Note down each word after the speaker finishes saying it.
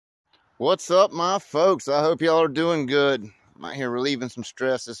What's up, my folks? I hope y'all are doing good. I'm out here relieving some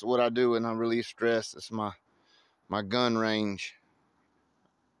stress. This is what I do when I relieve stress. This is my gun range.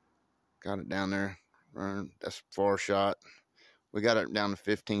 Got it down there. That's far shot. We got it down to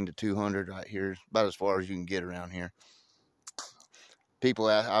 15 to 200 right here. It's about as far as you can get around here. People,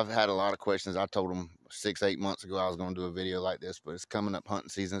 I've had a lot of questions. I told them 6-8 months ago I was going to do a video like this, but it's coming up hunting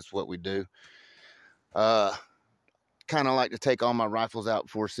season. It's what we do. Kind of like to take all my rifles out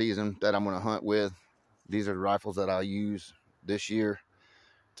before season that I'm going to hunt with. These are the rifles that I use this year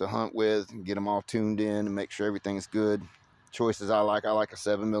to hunt with and get them all tuned in and make sure everything's good. Choices I like a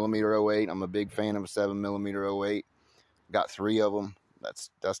 7mm 08. I'm a big fan of a 7mm 08. Got 3 of them.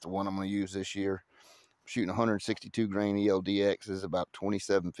 That's the one I'm going to use this year. I'm shooting 162 grain ELDX. Is about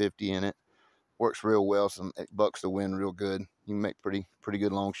 2750 in it. Works real well. It bucks the wind real good. You can make pretty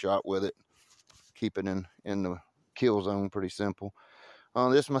good long shot with it. Keep it in the kill zone pretty simple.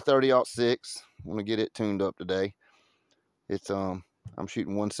 This is my 30-06. I'm gonna get it tuned up today. It's I'm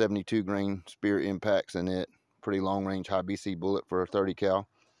shooting 172 grain Spirit impacts in it. Pretty long range high BC bullet for a 30 cal.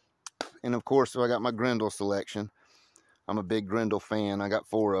 And of course, I got my Grendel selection. I'm a big Grendel fan. I got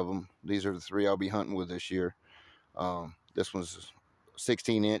 4 of them. These are the 3 I'll be hunting with this year. This one's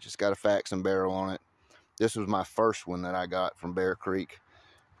 16 inch. It's got a Faxon barrel on it. This was my first one that I got from Bear Creek.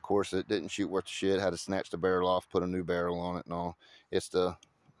 Of course, it didn't shoot worth the shit. Had to snatch the barrel off, put a new barrel on it and all. It's the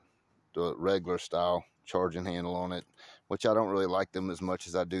regular style charging handle on it, which I don't really like them as much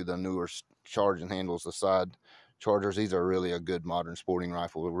as I do the newer charging handles, the side chargers. These are really a good modern sporting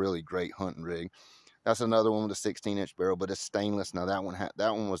rifle, a really great hunting rig. That's another one with a 16-inch barrel, but it's stainless. Now that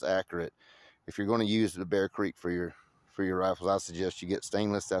one was accurate. If you're going to use the Bear Creek for your rifles, I suggest you get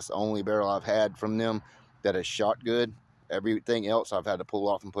stainless. That's the only barrel I've had from them that has shot good. Everything else I've had to pull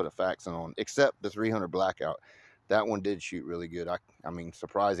off and put a Faxon on, except the 300 Blackout. That one did shoot really good. I mean,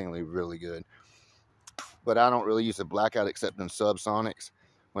 surprisingly really good. But I don't really use the Blackout except in subsonics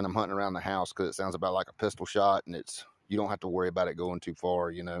when I'm hunting around the house, because it sounds about like a pistol shot, and you don't have to worry about it going too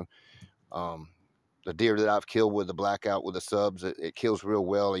far, you know. The deer that I've killed with the Blackout with the subs, it kills real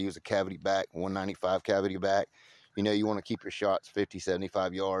well. I use a cavity back, 195 cavity back. You know, you want to keep your shots 50,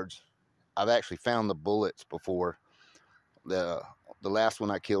 75 yards. I've actually found the bullets before. The last one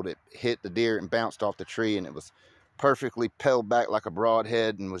I killed, it hit the deer and bounced off the tree, and it was perfectly peeled back like a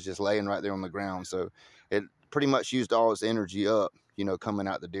broadhead and was just laying right there on the ground. So it pretty much used all its energy up, you know, coming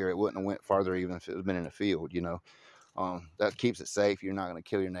out the deer. It wouldn't have went farther even if it had been in a field, you know. That keeps it safe. You're not going to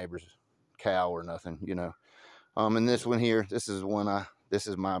kill your neighbor's cow or nothing, you know. And this one here, this is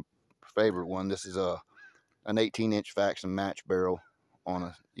my favorite one. This is an 18-inch Faxon match barrel on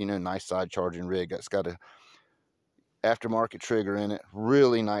a, you know, nice side charging rig. That's got a aftermarket trigger in it.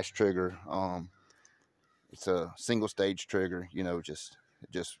 Really nice trigger. It's a single stage trigger, you know, just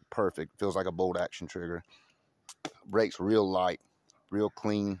perfect. Feels like a bolt action trigger. Breaks real light, real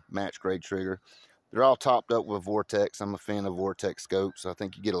clean match grade trigger. They're all topped up with Vortex. I'm a fan of Vortex scopes. I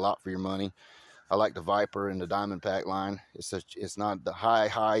think you get a lot for your money. I like the Viper and the Diamond Pack line. It's not the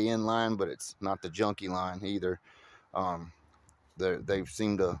high end line, but it's not the junky line either. They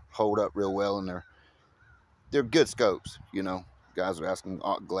seem to hold up real well, and they're good scopes, you know. Guys are asking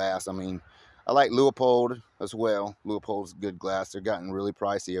glass. I mean, I like Leupold as well. Leupold's good glass. They're gotten really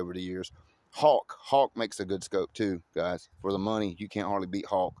pricey over the years. Hawk makes a good scope too, guys. For the money, you can't hardly beat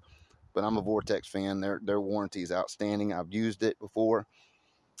Hawk. But I'm a Vortex fan. Their warranty is outstanding. I've used it before,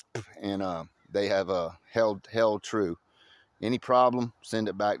 and they have held true. Any problem, send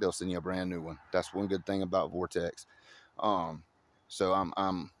it back. They'll send you a brand new one. That's one good thing about Vortex. So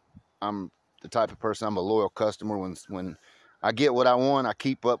I'm the type of person, I'm a loyal customer. When I get what I want, I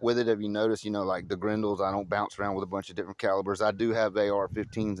keep up with it. If you notice, you know, like the Grendels, I don't bounce around with a bunch of different calibers. I do have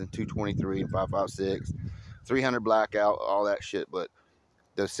AR-15s and 223 and 5.56, 300 Blackout, all that shit. But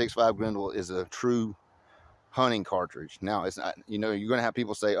the 6.5 Grendel is a true hunting cartridge. Now, it's not, you know, you're going to have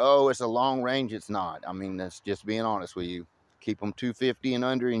people say, oh, it's a long range. It's not. I mean, that's just being honest with you. Keep them 250 and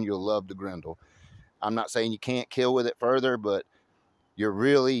under, and you'll love the Grendel. I'm not saying you can't kill with it further, but you're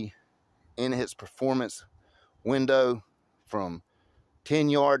really in its performance window from 10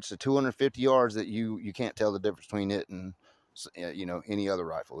 yards to 250 yards that you can't tell the difference between it and, you know, any other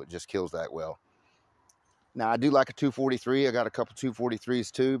rifle. It just kills that well. Now, I do like a 243. I got a couple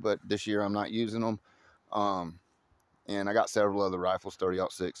 243s too, but this year I'm not using them. And I got several other rifles,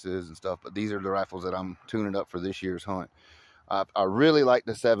 30-06s and stuff, but these are the rifles that I'm tuning up for this year's hunt. I really like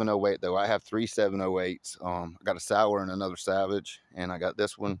the 708 though. I have 3 708s. I got a Sour and another Savage, and I got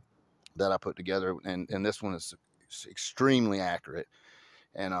this one that I put together, and this one is extremely accurate.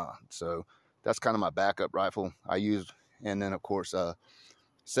 And so that's kind of my backup rifle I use. And then of course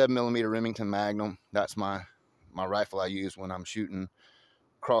 7mm Remington Magnum. That's my rifle I use when I'm shooting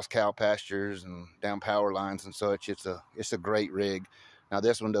cross cow pastures and down power lines and such. It's a great rig. Now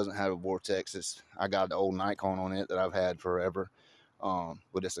this one doesn't have a vortex. I got the old Nikon on it that I've had forever,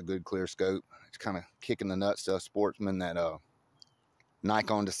 but it's a good clear scope. It's kind of kicking the nuts to us sportsmen that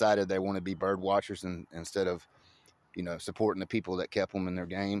Nikon decided they want to be bird watchers instead of, you know, supporting the people that kept them in their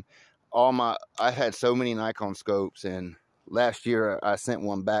game. I had so many Nikon scopes, and last year I sent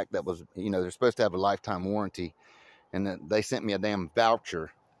one back that was, you know, they're supposed to have a lifetime warranty, and they sent me a damn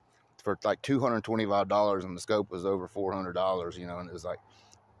voucher for like $225, and the scope was over $400, you know, and it was like,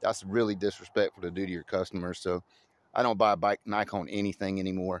 that's really disrespectful to do to your customers. So I don't buy a Nikon anything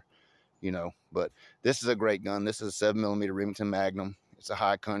anymore, you know. But this is a great gun. This is a 7mm Remington Magnum. It's a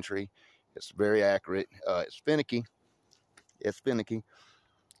high country. It's very accurate. It's finicky. It's finicky.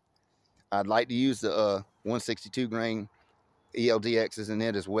 I'd like to use the 162 grain ELDXs in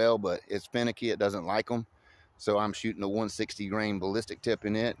it as well, but it's finicky. It doesn't like them. So I'm shooting a 160 grain ballistic tip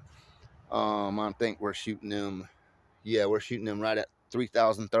in it. I think we're shooting them. Yeah, we're shooting them right at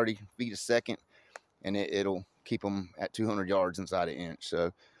 3,030 feet a second, and it'll keep them at 200 yards inside an inch.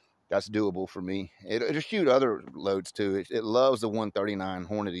 So that's doable for me. It'll shoot other loads too. It loves the 139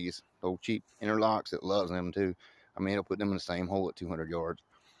 Hornadies, those cheap interlocks. It loves them too. I mean, it'll put them in the same hole at 200 yards.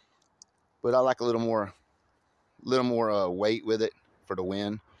 But I like a little more weight with it for the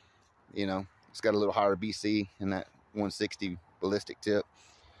wind. You know, it's got a little higher BC in that 160 ballistic tip.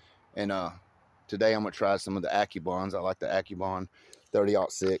 And today I'm gonna try some of the Accubons. I like the Accubon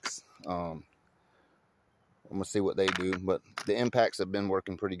 30-06. I'm gonna see what they do, but the impacts have been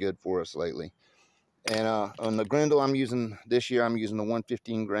working pretty good for us lately. And on the Grendel I'm using this year, I'm using the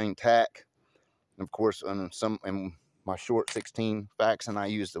 115 grain tack. And of course, on in my short 16 Faxon, I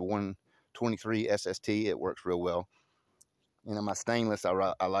use the 123 SST. It works real well. And on my stainless,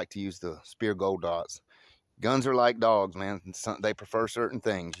 I like to use the Spear Gold Dots. Guns are like dogs, man. They prefer certain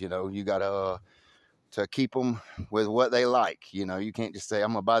things, you know. You gotta to keep them with what they like. You know, you can't just say, I'm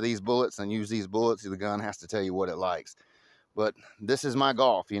gonna buy these bullets and use these bullets. The gun has to tell you what it likes. But this is my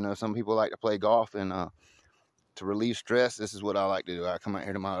golf. You know, some people like to play golf, and to relieve stress, this is what I like to do. I come out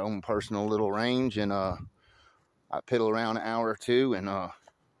here to my own personal little range, and I piddle around an hour or two, and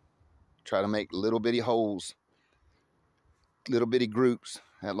try to make little bitty holes, little bitty groups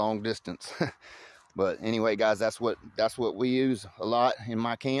at long distance. But anyway, guys, that's what we use a lot in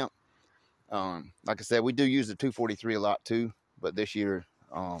my camp. Like I said, we do use the 243 a lot too, but this year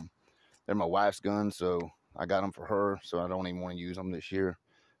they're my wife's guns, so I got them for her, so I don't even want to use them this year.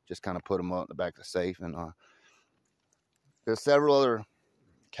 Just kind of put them up in the back of the safe. And there's several other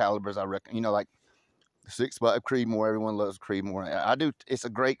calibers I reckon, you know, like the 6.5 Creedmoor. Everyone loves Creedmoor. I do. It's a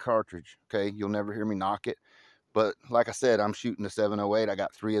great cartridge. Okay, you'll never hear me knock it. But like I said, I'm shooting the 708. I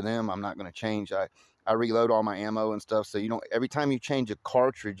got 3 of them. I'm not going to change. I reload all my ammo and stuff. So, you know, every time you change a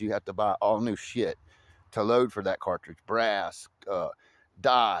cartridge, you have to buy all new shit to load for that cartridge. Brass,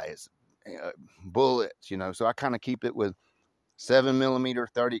 dies, bullets, you know. So I kind of keep it with 7mm,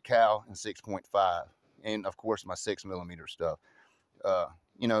 30 cal, and 6.5. And, of course, my 6mm stuff.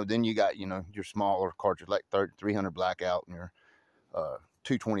 You know, then you got, you know, your smaller cartridge, like 300 Blackout and your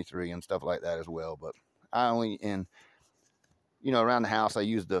 223 and stuff like that as well. But I only, you know, around the house, I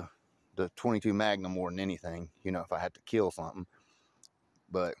use the 22 Magnum more than anything, you know, if I had to kill something.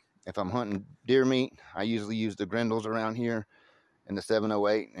 But if I'm hunting deer meat, I usually use the Grendels around here and the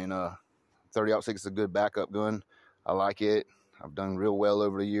 708, and 30-06 is a good backup gun. I like it. I've done real well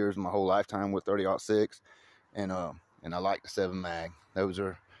over the years, my whole lifetime with 30-06, and I like the 7 mag. Those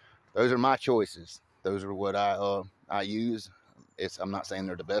are my choices. Those are what I use. I'm not saying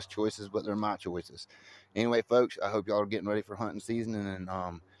they're the best choices, but they're my choices. Anyway, folks, I hope y'all are getting ready for hunting season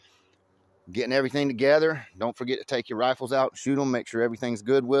and getting everything together. Don't forget to take your rifles out, shoot them, make sure everything's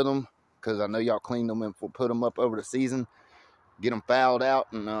good with them, because I know y'all cleaned them and put them up over the season. Get them fouled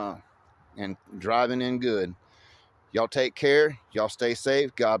out and driving in good. Y'all take care. Y'all stay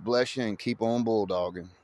safe. God bless you, and keep on bulldogging.